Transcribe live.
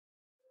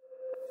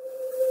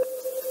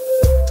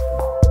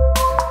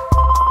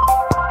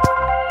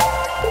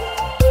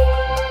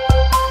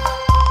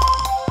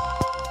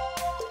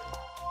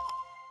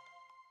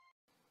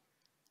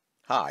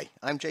Hi,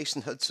 I'm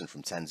Jason Hudson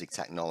from ThinZig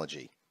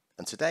Technology,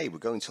 and today we're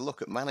going to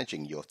look at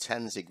managing your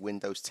ThinZig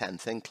Windows 10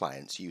 Thin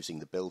clients using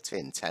the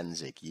built-in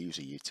ThinZig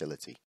User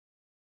utility.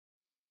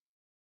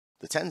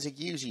 The ThinZig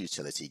User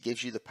utility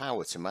gives you the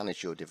power to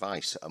manage your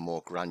device at a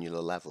more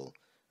granular level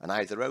and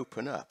either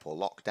open up or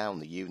lock down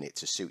the unit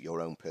to suit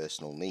your own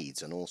personal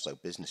needs and also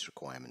business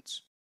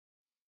requirements.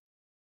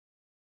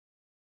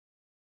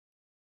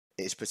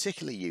 It is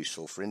particularly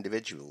useful for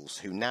individuals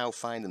who now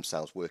find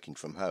themselves working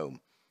from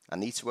home and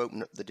need to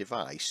open up the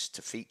device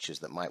to features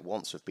that might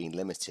once have been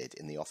limited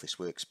in the office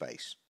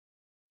workspace.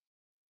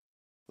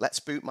 Let's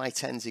boot my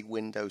ThinZig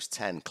Windows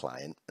 10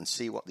 client and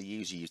see what the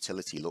user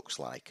utility looks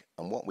like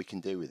and what we can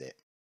do with it.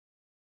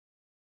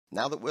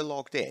 Now that we're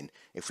logged in,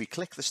 if we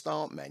click the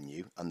Start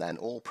menu and then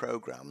All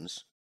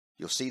Programs,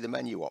 you'll see the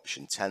menu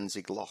option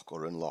ThinZig Lock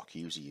or Unlock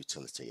User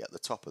Utility at the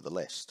top of the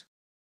list.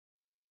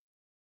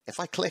 If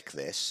I click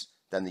this,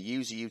 then the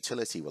user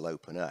utility will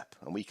open up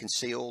and we can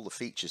see all the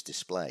features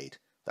displayed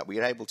that we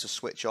are able to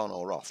switch on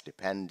or off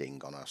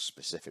depending on our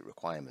specific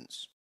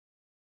requirements.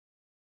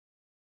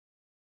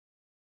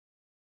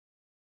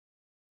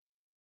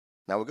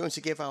 Now we're going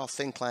to give our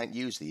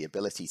ThinClientUser the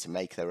ability to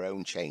make their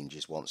own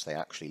changes once they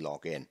actually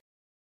log in.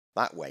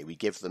 That way we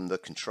give them the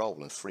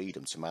control and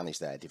freedom to manage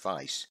their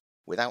device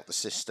without the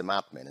system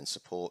admin and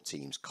support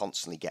teams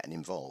constantly getting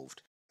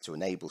involved to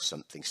enable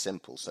something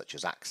simple such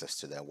as access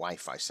to their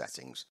Wi-Fi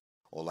settings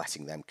or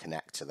letting them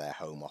connect to their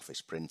home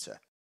office printer.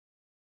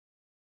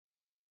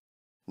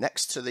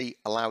 Next to the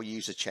Allow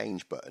User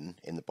Change button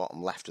in the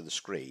bottom left of the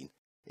screen,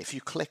 if you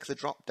click the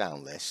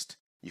drop-down list,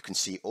 you can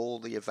see all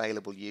the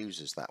available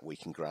users that we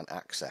can grant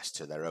access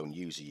to their own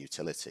user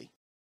utility.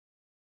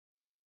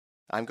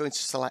 I'm going to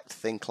select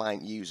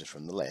ThinClientUser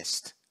from the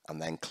list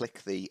and then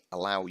click the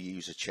Allow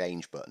User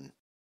Change button.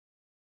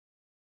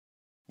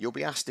 You'll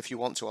be asked if you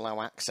want to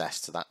allow access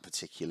to that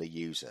particular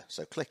user,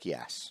 so click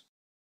Yes.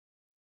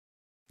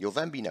 You'll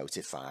then be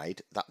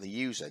notified that the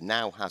user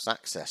now has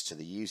access to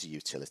the user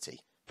utility,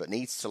 but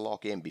needs to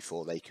log in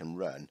before they can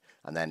run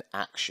and then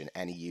action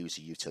any user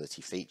utility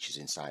features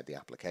inside the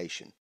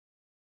application.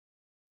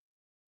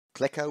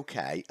 Click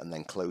OK and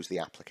then close the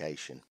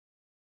application.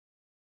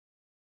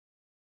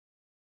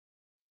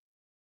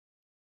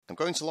 I'm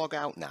going to log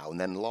out now and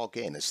then log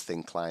in as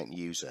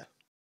ThinClientUser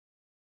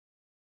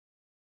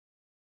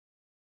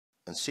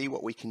and see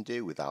what we can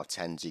do with our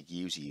ThinZig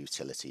User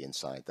utility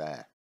inside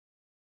there.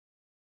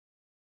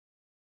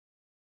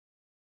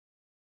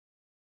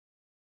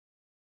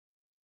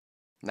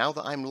 Now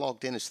that I'm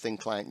logged in as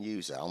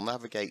ThinClientUser, I'll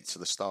navigate to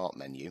the Start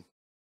menu,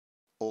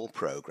 All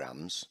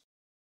Programs,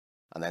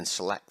 and then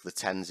select the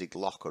ThinZig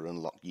Lock or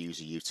Unlock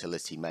User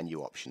Utility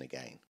menu option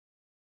again.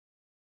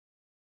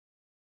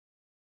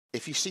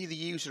 If you see the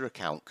user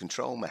account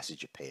control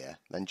message appear,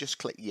 then just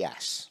click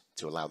Yes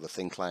to allow the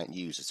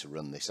ThinClientUser to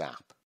run this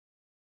app.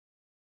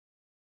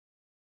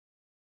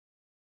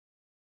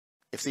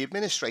 If the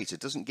administrator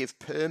doesn't give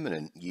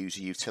permanent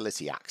user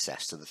utility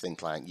access to the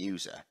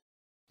ThinClientUser,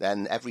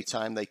 then every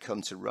time they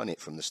come to run it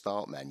from the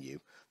Start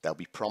menu, they'll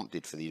be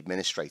prompted for the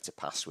administrator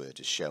password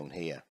as shown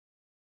here.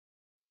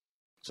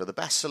 So the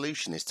best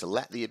solution is to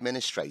let the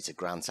administrator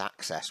grant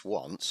access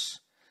once,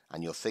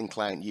 and your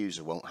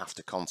ThinClientUser won't have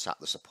to contact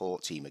the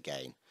support team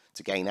again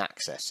to gain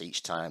access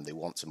each time they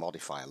want to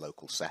modify a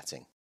local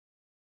setting.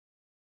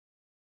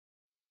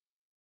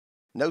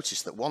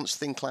 Notice that once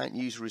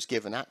ThinClientUser is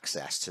given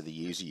access to the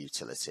user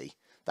utility,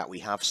 that we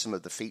have some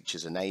of the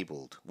features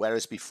enabled,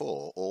 whereas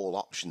before all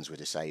options were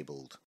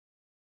disabled.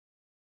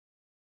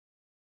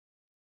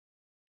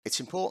 It's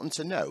important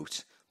to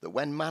note that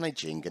when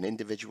managing an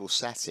individual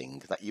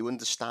setting that you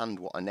understand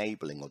what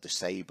enabling or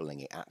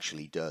disabling it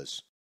actually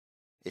does.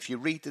 If you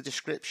read the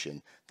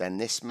description, then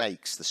this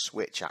makes the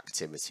switch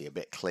activity a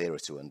bit clearer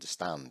to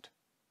understand.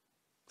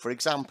 For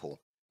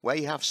example, where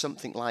you have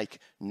something like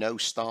No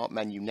Start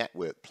Menu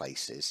Network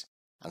Places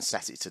and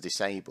set it to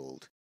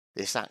disabled,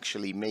 this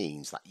actually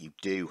means that you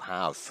do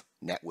have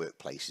network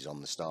places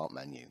on the Start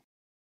menu.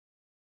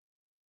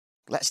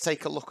 Let's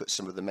take a look at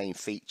some of the main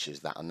features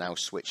that are now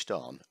switched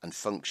on and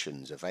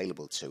functions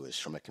available to us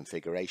from a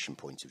configuration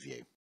point of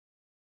view.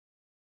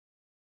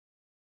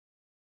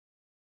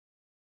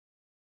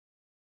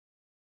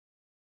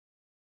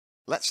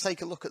 Let's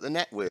take a look at the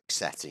network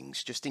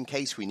settings just in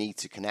case we need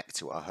to connect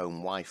to our home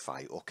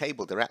Wi-Fi or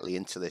cable directly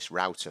into this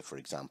router, for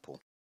example.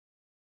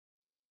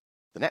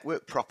 The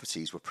network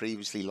properties were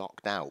previously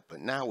locked out, but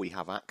now we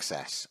have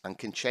access and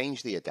can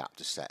change the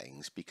adapter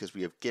settings because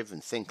we have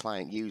given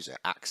ThinClientUser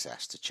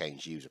access to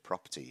change user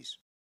properties.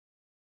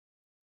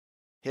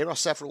 Here are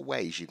several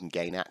ways you can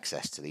gain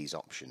access to these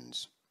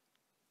options.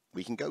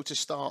 We can go to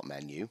Start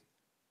menu,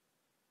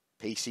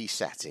 PC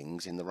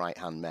Settings in the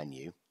right-hand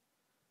menu,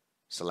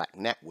 select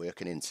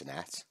Network and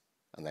Internet,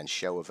 and then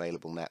Show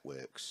Available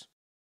Networks.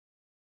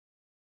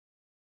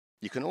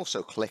 You can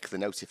also click the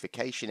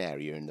notification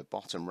area in the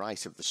bottom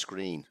right of the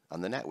screen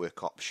and the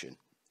network option,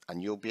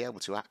 and you'll be able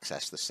to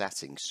access the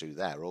settings through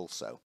there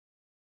also.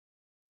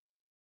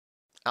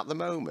 At the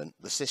moment,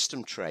 the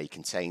system tray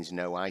contains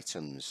no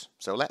items,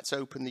 so let's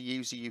open the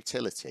user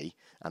utility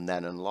and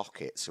then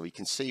unlock it so we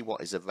can see what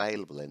is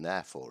available in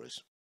there for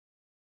us.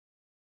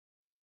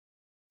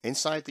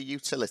 Inside the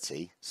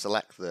utility,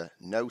 select the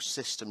No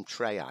System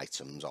Tray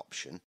Items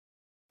option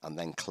and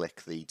then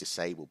click the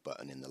Disable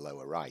button in the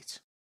lower right.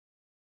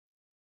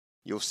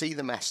 You'll see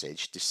the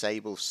message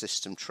Disable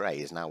System Tray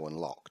is now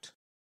unlocked.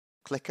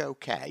 Click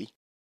OK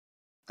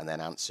and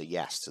then answer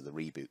yes to the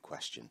reboot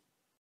question.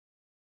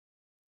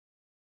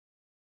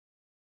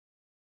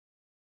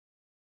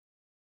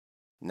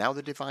 Now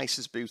the device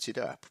is booted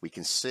up, we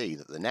can see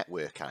that the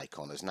network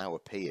icon has now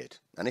appeared,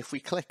 and if we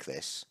click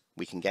this,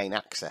 we can gain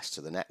access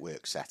to the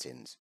network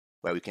settings,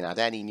 where we can add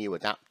any new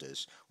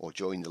adapters or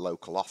join the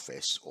local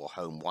office or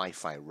home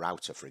Wi-Fi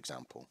router, for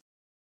example.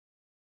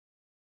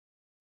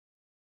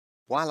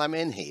 While I'm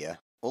in here,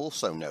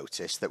 also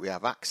notice that we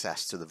have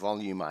access to the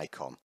volume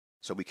icon,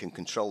 so we can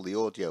control the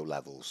audio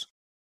levels.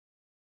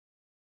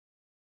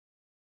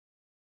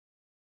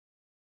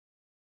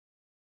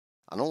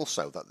 And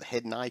also that the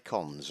hidden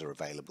icons are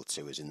available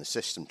to us in the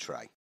system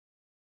tray.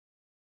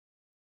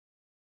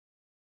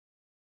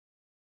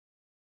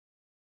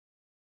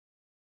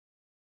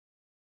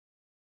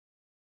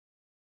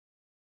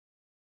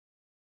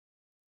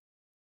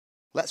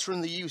 Let's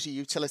run the user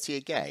utility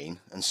again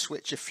and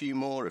switch a few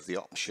more of the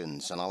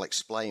options, and I'll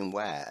explain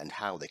where and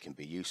how they can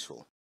be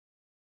useful.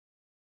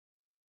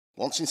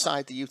 Once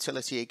inside the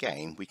utility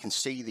again, we can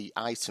see the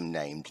item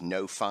named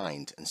No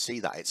Find and see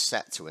that it's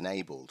set to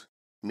enabled,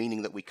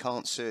 meaning that we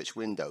can't search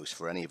Windows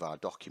for any of our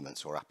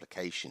documents or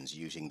applications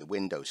using the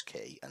Windows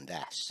key and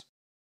S.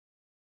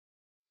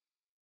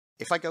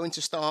 If I go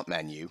into Start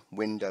menu,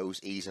 Windows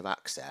Ease of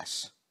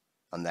Access,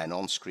 and then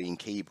on-screen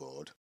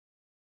keyboard,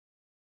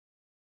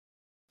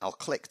 I'll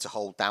click to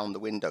hold down the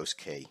Windows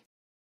key,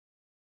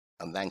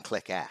 and then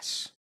click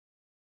S.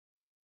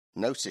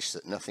 Notice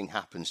that nothing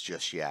happens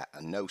just yet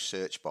and no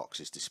search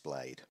box is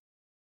displayed.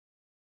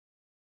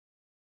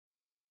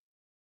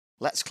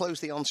 Let's close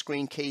the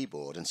on-screen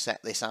keyboard and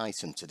set this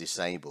item to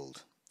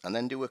disabled, and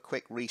then do a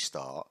quick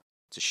restart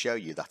to show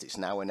you that it's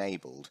now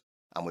enabled,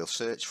 and we'll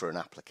search for an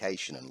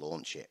application and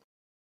launch it.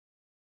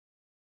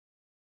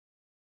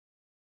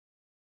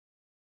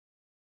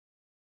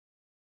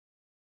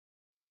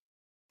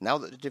 Now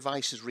that the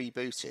device is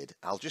rebooted,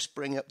 I'll just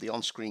bring up the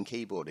on-screen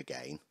keyboard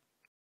again,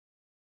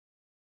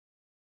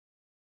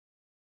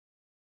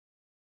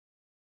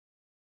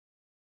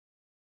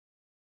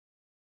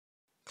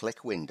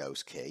 click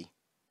Windows key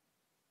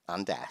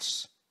and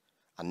S,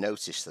 and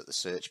notice that the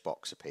search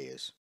box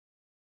appears.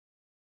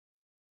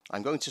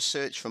 I'm going to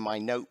search for my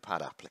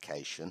Notepad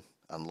application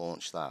and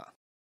launch that.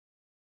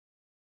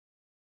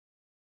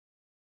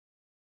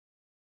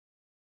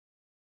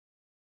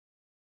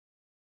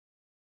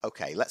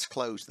 Okay, let's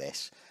close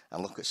this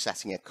and look at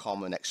setting a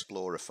common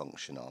Explorer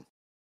function on.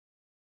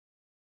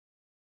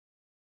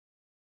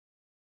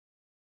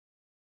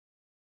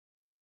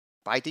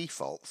 By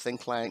default,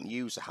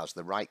 ThinClientUser has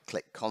the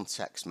right-click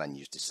context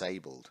menus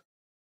disabled.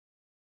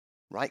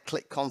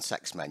 Right-click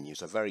context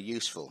menus are very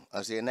useful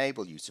as they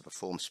enable you to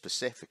perform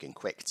specific and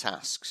quick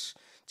tasks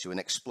to an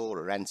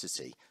Explorer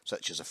entity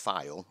such as a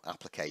file,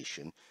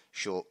 application,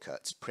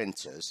 shortcuts,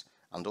 printers,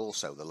 and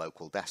also the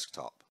local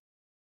desktop.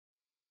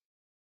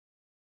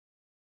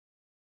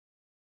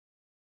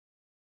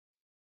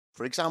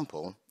 For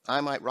example, I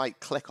might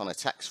right-click on a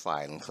text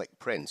file and click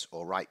Print,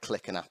 or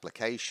right-click an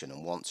application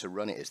and want to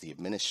run it as the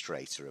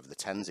administrator of the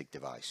ThinClientUser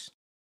device.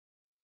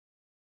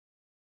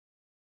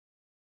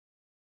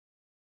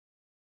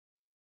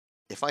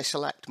 If I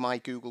select my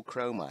Google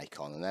Chrome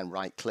icon and then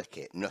right-click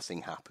it,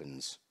 nothing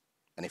happens.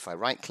 And if I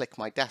right-click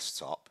my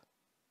desktop,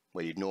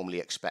 where you'd normally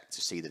expect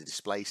to see the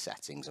display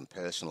settings and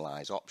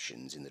personalize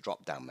options in the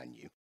drop-down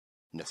menu,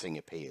 nothing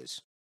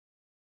appears.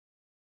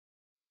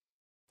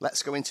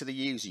 Let's go into the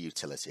user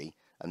utility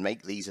and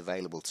make these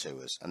available to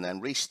us, and then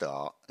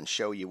restart and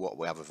show you what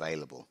we have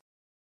available.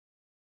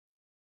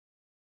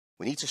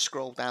 We need to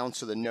scroll down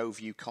to the No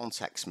View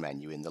Context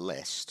menu in the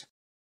list,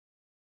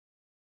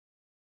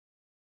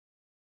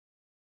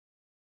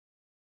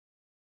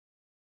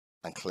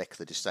 and click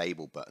the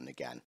Disable button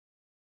again.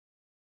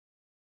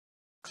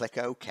 Click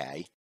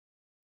OK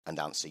and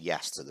answer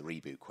yes to the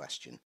reboot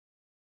question.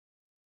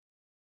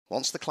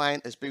 Once the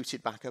client has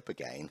booted back up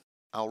again,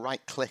 I'll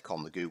right-click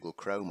on the Google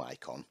Chrome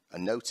icon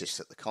and notice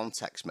that the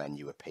context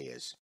menu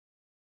appears.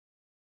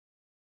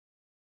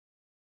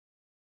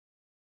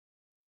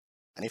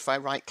 And if I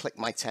right-click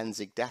my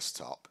ThinClientUser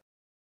desktop,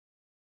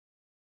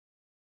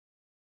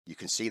 you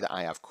can see that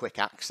I have quick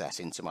access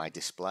into my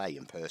display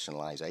and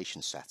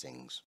personalization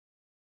settings.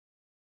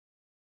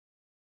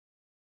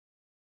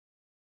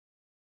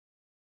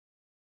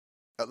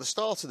 At the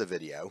start of the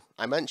video,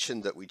 I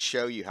mentioned that we'd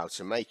show you how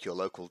to make your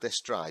local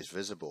disk drives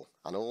visible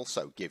and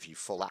also give you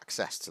full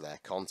access to their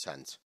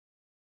content.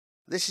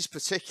 This is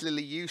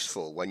particularly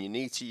useful when you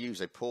need to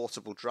use a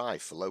portable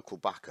drive for local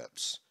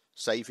backups,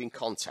 saving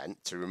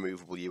content to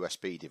removable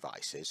USB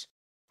devices,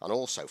 and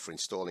also for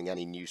installing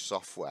any new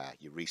software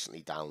you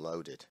recently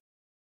downloaded.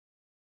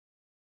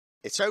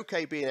 It's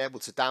okay being able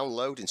to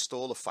download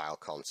installer file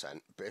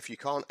content, but if you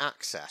can't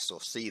access or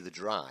see the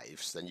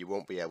drives, then you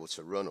won't be able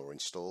to run or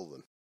install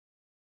them.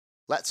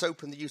 Let's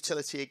open the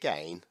utility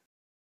again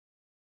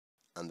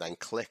and then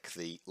click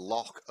the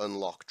Lock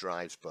Unlock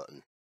Drives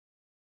button.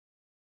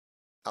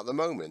 At the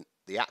moment,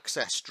 the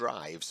Access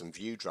Drives and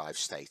View Drive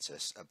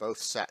status are both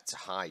set to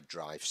Hide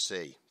Drive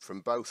C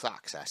from both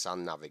access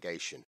and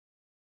navigation.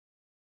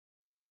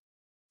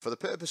 For the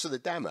purpose of the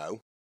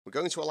demo, we're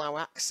going to allow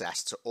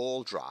access to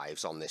all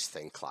drives on this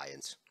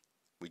ThinClient.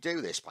 We do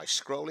this by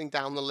scrolling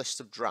down the list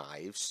of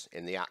drives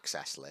in the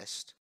access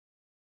list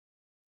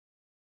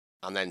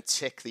and then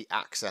tick the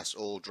Access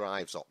All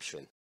Drives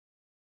option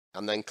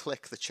and then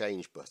click the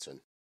Change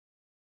button.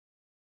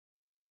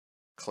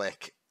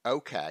 Click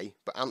OK,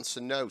 but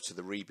answer no to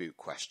the reboot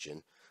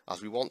question,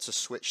 as we want to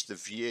switch the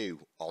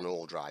view on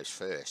all drives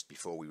first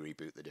before we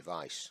reboot the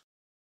device.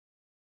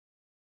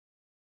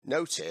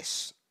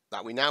 Notice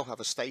that we now have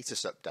a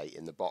status update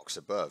in the box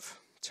above,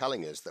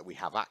 telling us that we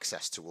have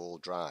access to all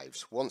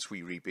drives once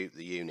we reboot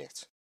the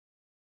unit.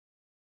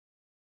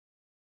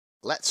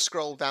 Let's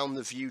scroll down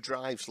the View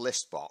Drives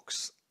list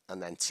box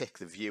and then tick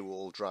the View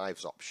All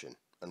Drives option,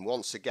 and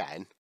once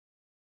again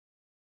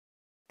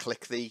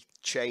click the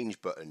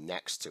Change button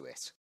next to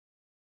it.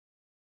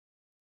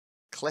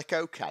 Click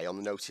OK on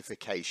the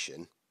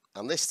notification,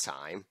 and this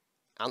time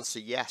answer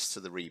yes to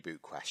the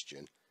reboot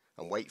question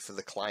and wait for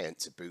the client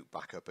to boot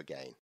back up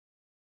again.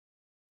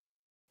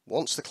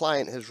 Once the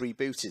client has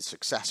rebooted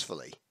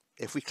successfully,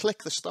 if we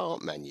click the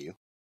Start menu,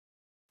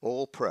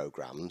 All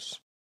Programs,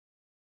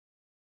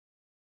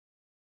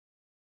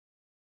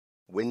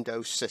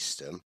 Windows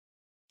System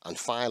and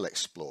File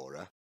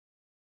Explorer,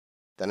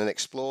 then an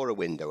Explorer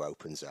window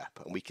opens up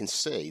and we can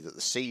see that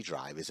the C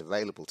drive is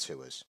available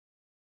to us.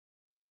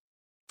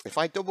 If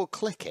I double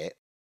click it,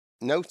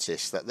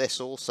 notice that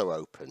this also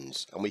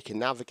opens and we can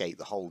navigate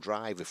the whole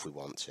drive if we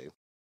want to.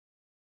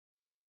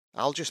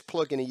 I'll just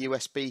plug in a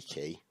USB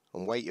key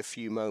and wait a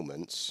few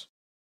moments,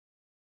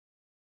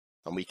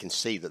 and we can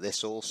see that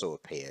this also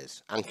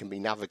appears and can be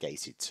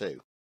navigated too.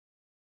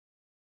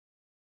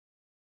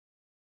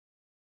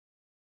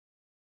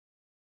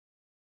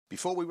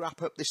 Before we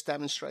wrap up this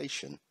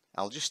demonstration,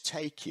 I'll just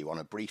take you on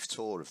a brief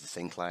tour of the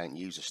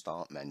ThinClientUser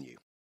Start menu,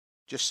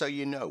 just so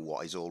you know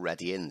what is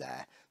already in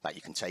there that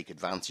you can take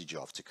advantage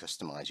of to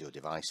customize your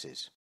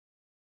devices.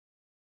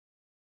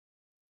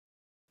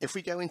 If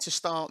we go into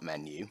Start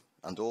menu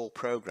and All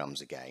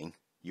Programs again,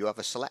 you have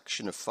a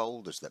selection of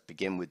folders that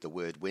begin with the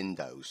word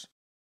Windows.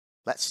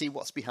 Let's see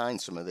what's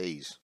behind some of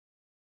these.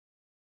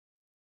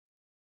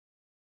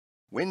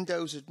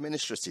 Windows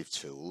Administrative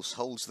Tools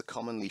holds the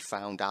commonly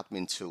found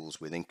admin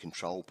tools within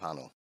Control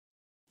Panel.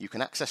 You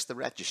can access the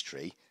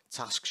registry,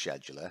 task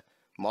scheduler,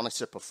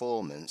 monitor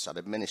performance and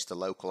administer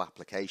local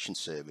application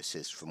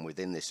services from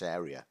within this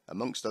area,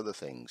 amongst other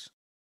things.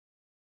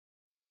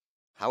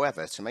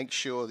 However, to make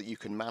sure that you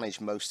can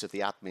manage most of the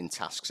admin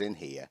tasks in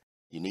here,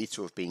 you need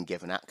to have been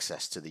given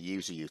access to the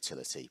user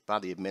utility by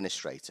the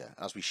administrator,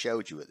 as we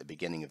showed you at the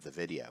beginning of the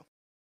video.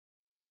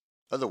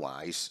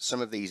 Otherwise,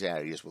 some of these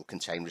areas will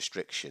contain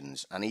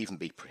restrictions and even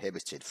be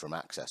prohibited from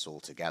access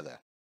altogether.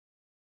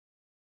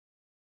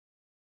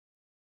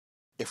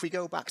 If we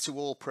go back to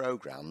All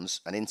Programs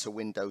and into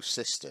Windows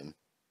System,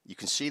 you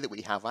can see that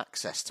we have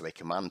access to a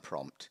command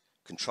prompt,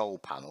 Control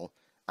Panel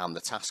and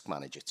the Task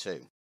Manager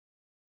too.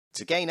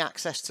 To gain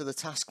access to the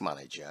Task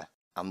Manager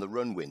and the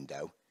Run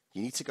window,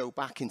 you need to go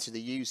back into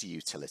the user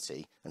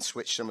utility and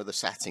switch some of the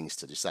settings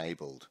to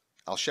disabled.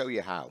 I'll show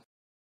you how.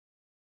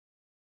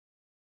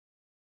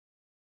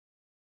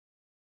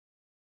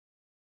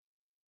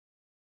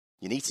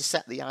 You need to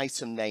set the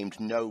item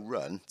named No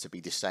Run to be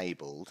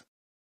disabled,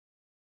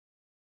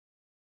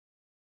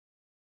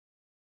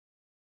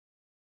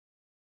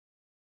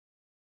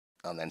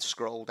 and then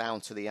scroll down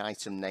to the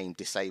item named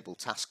Disable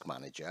Task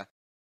Manager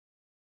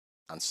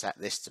and set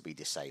this to be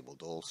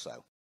disabled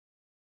also.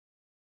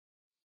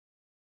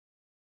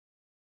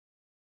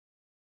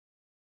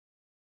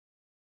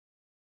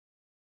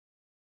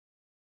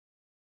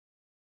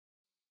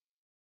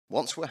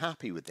 Once we're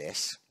happy with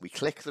this, we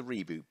click the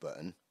reboot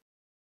button,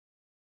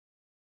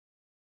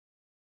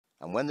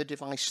 and when the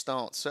device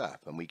starts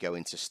up and we go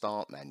into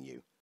Start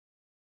menu,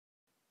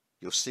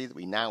 you'll see that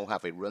we now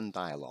have a Run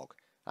dialog,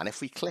 and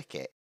if we click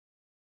it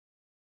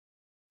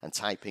and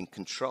type in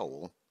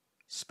Control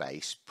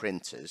space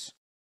Printers,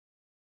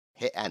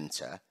 hit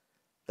Enter,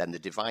 then the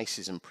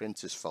Devices and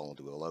Printers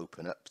folder will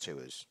open up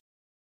to us.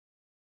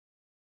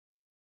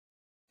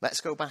 Let's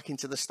go back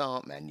into the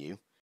Start menu,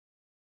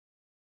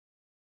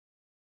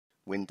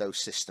 Windows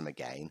System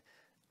again,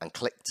 and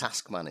click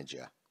Task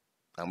Manager,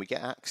 and we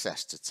get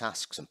access to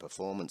tasks and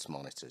performance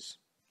monitors.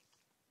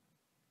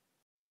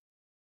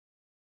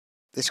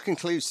 This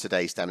concludes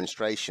today's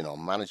demonstration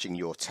on managing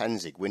your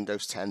 10ZIG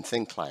Windows 10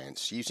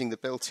 ThinClients using the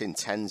built-in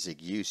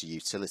 10ZIG user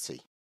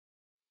utility.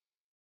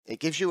 It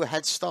gives you a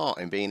head start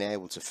in being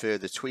able to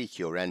further tweak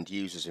your end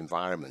user's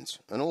environment,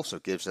 and also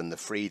gives them the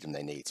freedom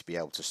they need to be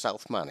able to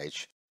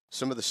self-manage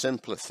some of the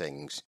simpler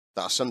things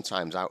that are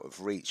sometimes out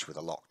of reach with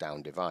a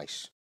lockdown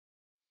device.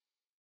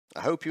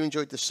 I hope you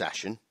enjoyed the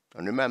session,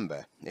 and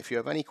remember, if you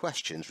have any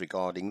questions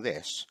regarding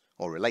this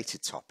or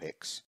related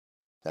topics,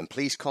 then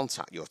please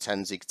contact your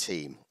Tenzig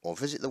team or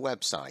visit the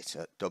website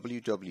at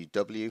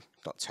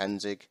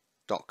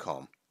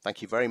www.tenzig.com.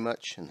 Thank you very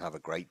much and have a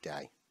great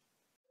day.